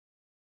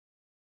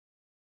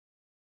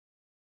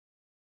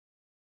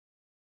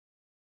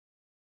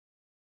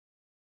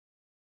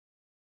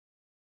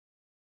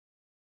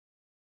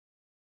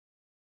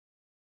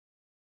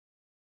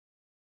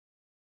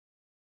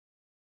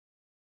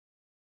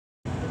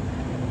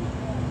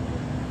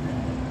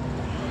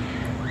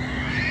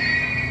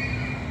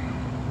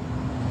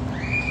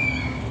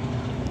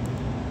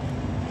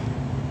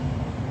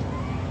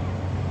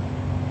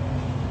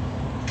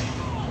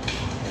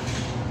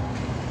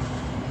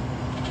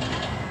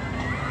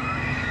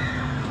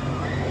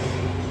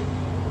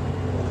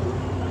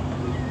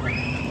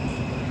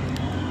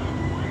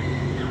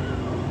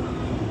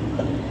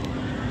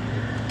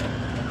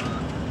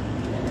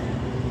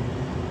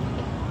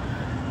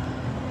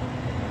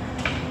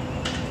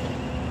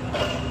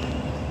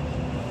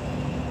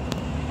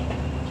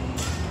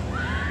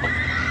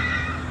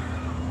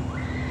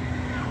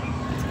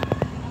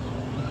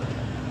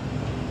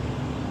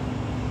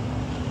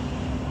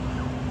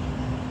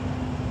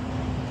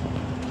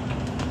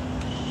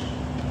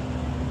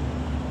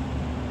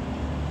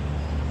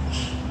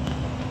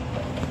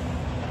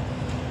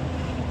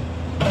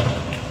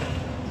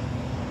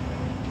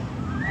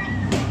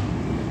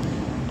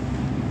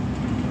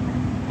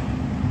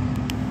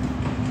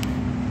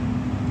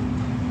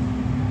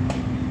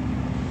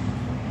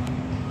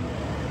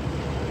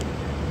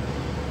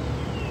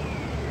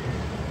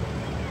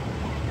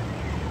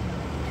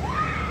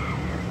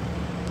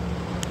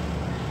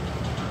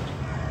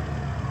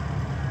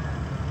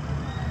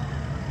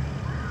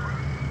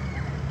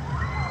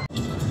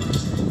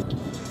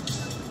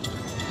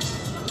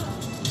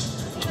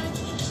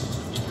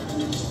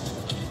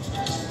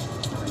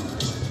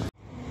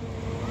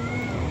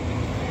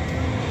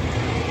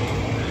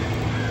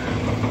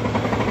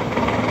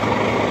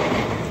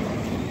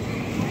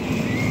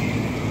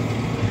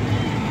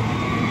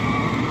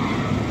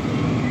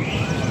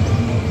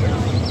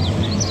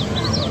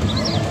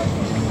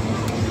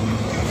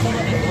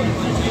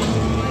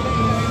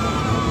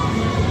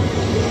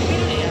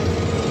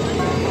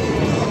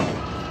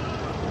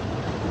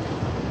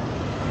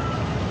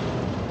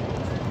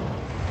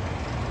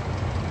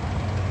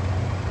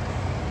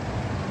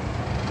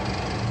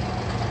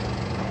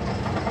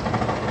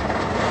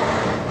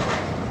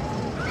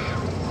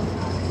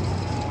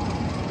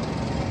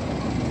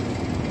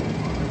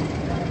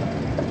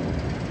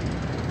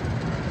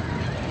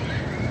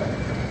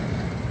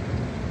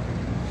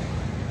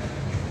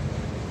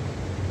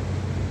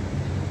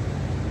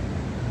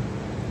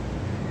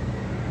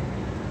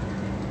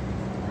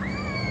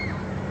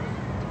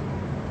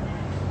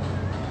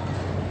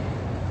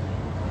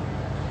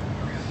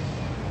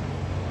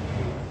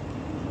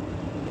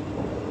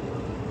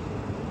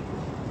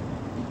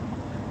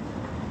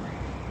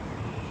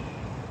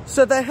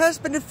So there has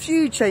been a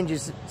few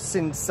changes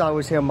since I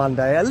was here on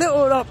Monday. A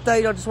little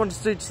update I just wanted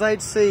to do today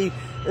to see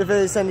if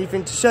there's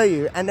anything to show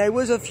you. And there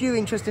was a few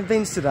interesting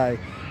things today.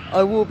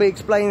 I will be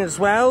explaining as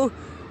well,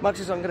 much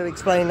as I'm going to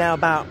explain now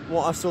about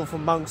what I saw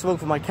from Monk's Walk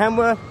from my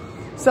camera.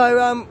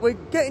 So we're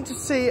getting to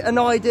see an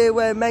idea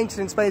where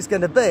maintenance bay is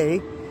going to be,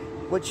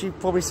 which you've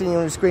probably seen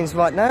on the screens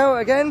right now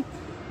again.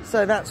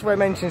 So that's where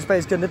maintenance bay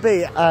is going to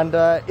be. And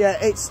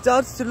yeah, it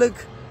starts to look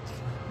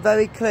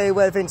very clear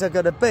where things are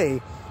going to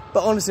be.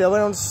 But honestly, I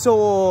went on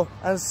saw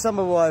and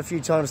Summerwire a few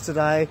times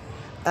today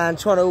and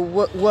trying to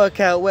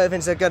work out where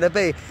things are going to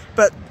be.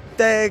 But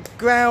their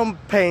ground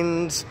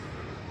pins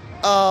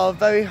are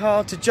very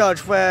hard to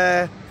judge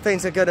where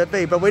things are going to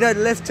be. But we know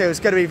the lift hill is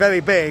going to be very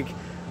big.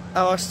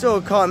 I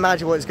still can't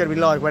imagine what it's going to be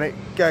like when it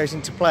goes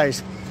into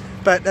place.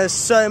 But there's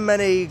so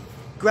many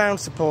ground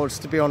supports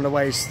to be on the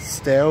way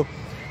still.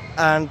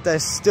 And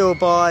there's still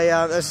I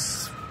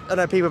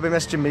know people have been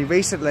messaging me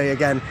recently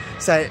again,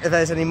 saying if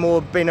there's any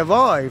more been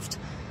arrived.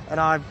 And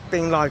I've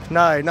been like,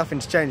 no,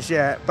 nothing's changed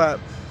yet. But,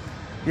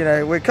 you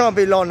know, we can't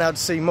be long now to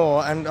see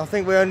more. And I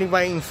think we're only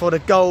waiting for the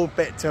gold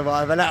bit to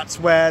arrive. And that's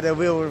where the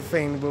real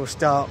thing will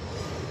start.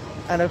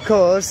 And of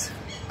course,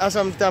 as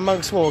I'm down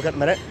Monk's Walk at the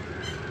minute,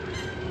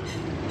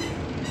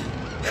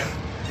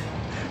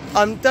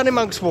 I'm done in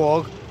Monk's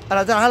Walk. And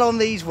I don't know how long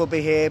these will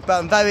be here. But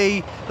I'm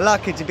very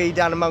lucky to be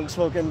down in Monk's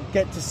Walk and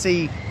get to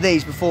see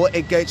these before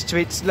it goes to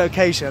its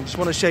location. I just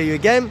want to show you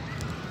again.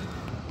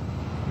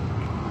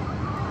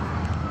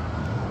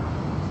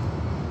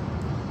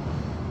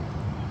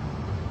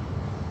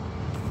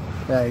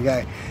 There you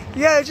go.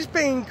 Yeah, just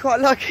been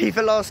quite lucky for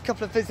the last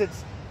couple of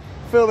visits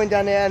filming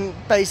down here and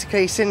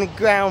basically seeing the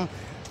ground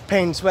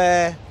pins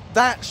where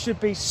that should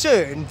be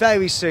soon,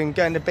 very soon,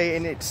 going to be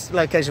in its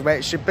location where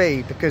it should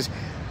be, because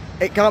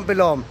it can't be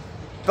long.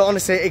 But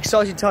honestly,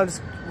 exciting times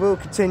will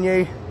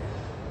continue.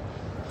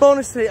 But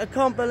honestly, I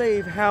can't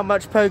believe how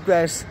much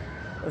progress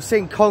I've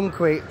seen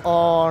concrete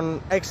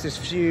on Exodus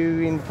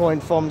viewing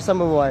point from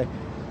Summerwire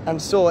and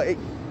saw it.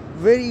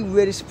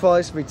 Really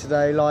surprised me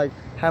today, like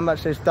how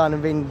much they've done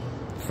in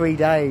 3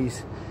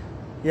 days.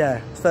 Yeah,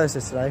 it's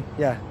Thursday today.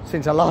 Yeah,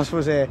 since I last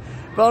was here.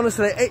 But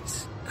honestly,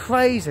 it's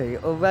crazy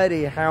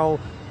already how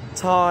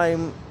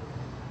time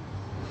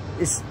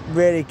is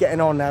really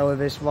getting on now with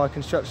this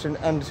construction,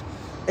 and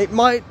it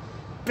might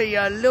be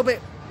a little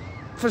bit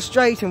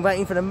frustrating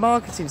waiting for the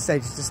marketing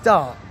stages to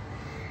start,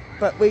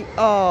 but we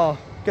are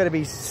going to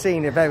be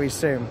seeing it very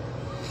soon.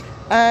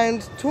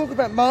 And talk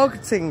about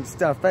marketing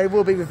stuff, they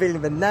will be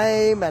revealing the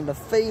name and the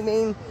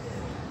theming.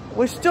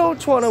 We're still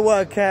trying to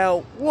work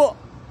out what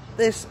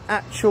this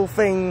actual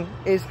thing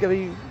is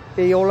going to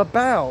be all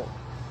about.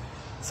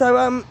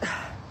 So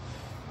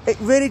it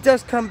really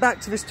does come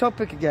back to this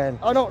topic again.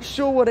 I'm not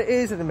sure what it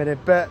is at the minute,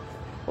 but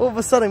all of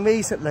a sudden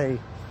recently,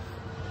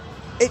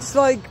 it's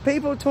like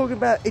people talking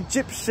about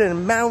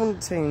Egyptian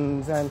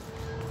mountains and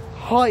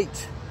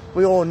height.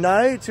 We all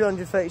know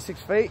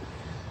 236 feet.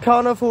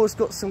 Carnival's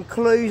got some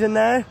clues in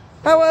there.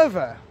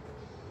 However,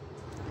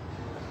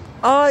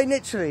 I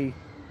literally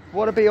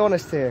want to be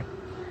honest here.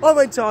 I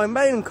went to Iron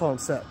Maiden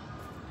concert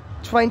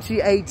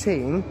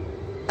 2018,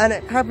 and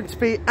it happened to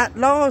be at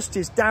last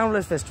year's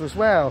Download Festival as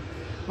well,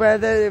 where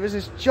there was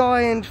this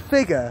giant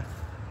figure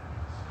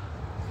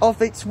of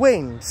its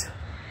wings.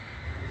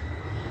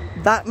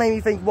 That made me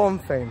think one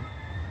thing.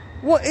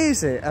 What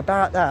is it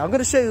about that? I'm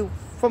going to show you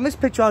from this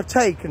picture I've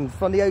taken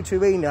from the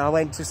O2 Arena I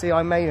went to see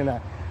Iron Maiden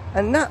at.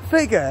 And that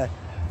figure,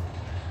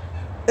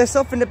 there's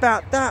something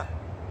about that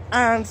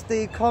and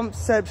the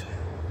concept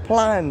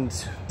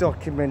planned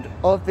document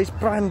of this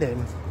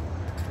branding.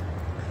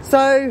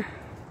 So,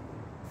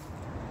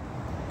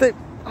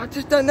 I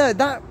just don't know,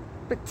 that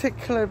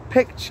particular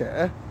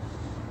picture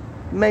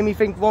made me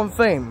think one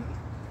thing.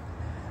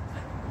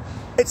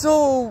 It's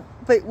all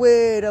a bit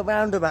weird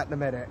around about the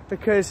minute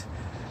because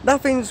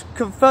nothing's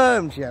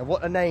confirmed yet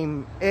what the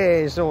name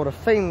is or the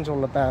thing's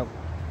all about.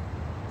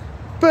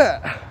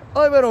 But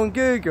I went on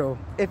Google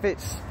if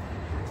it's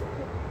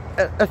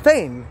a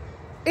thing,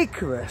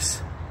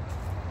 Icarus,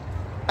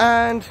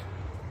 and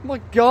my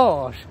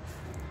gosh,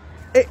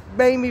 it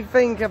made me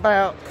think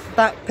about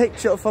that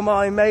picture from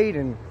Iron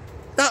Maiden.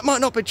 That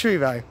might not be true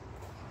though,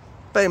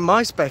 but in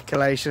my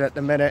speculation at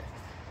the minute,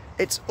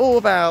 it's all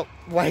about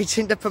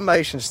waiting till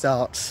promotion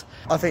starts.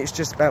 I think it's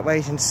just about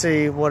waiting to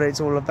see what it's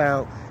all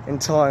about in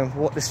time,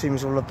 what this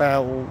thing's all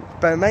about.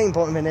 But the main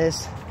point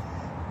is,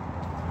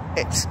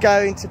 it's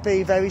going to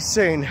be very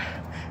soon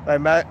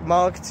when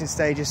marketing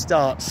stages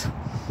starts.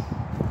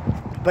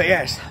 But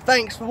yes,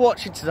 thanks for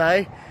watching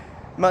today.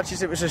 Much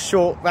as it was a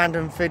short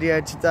random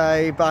video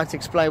today, but I had to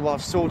explain what I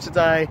saw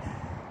today.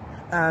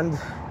 And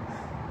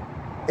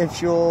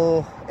if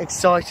you're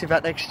excited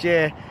about next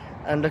year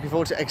and looking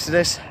forward to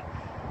Exodus,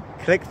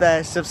 click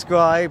there,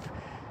 subscribe,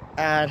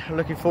 and I'm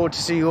looking forward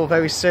to see you all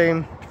very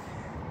soon.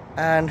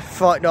 And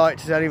Fright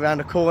Night is only around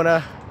the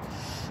corner.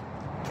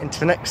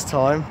 Until next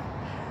time,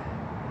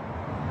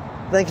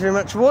 thank you very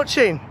much for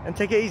watching, and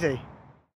take it easy.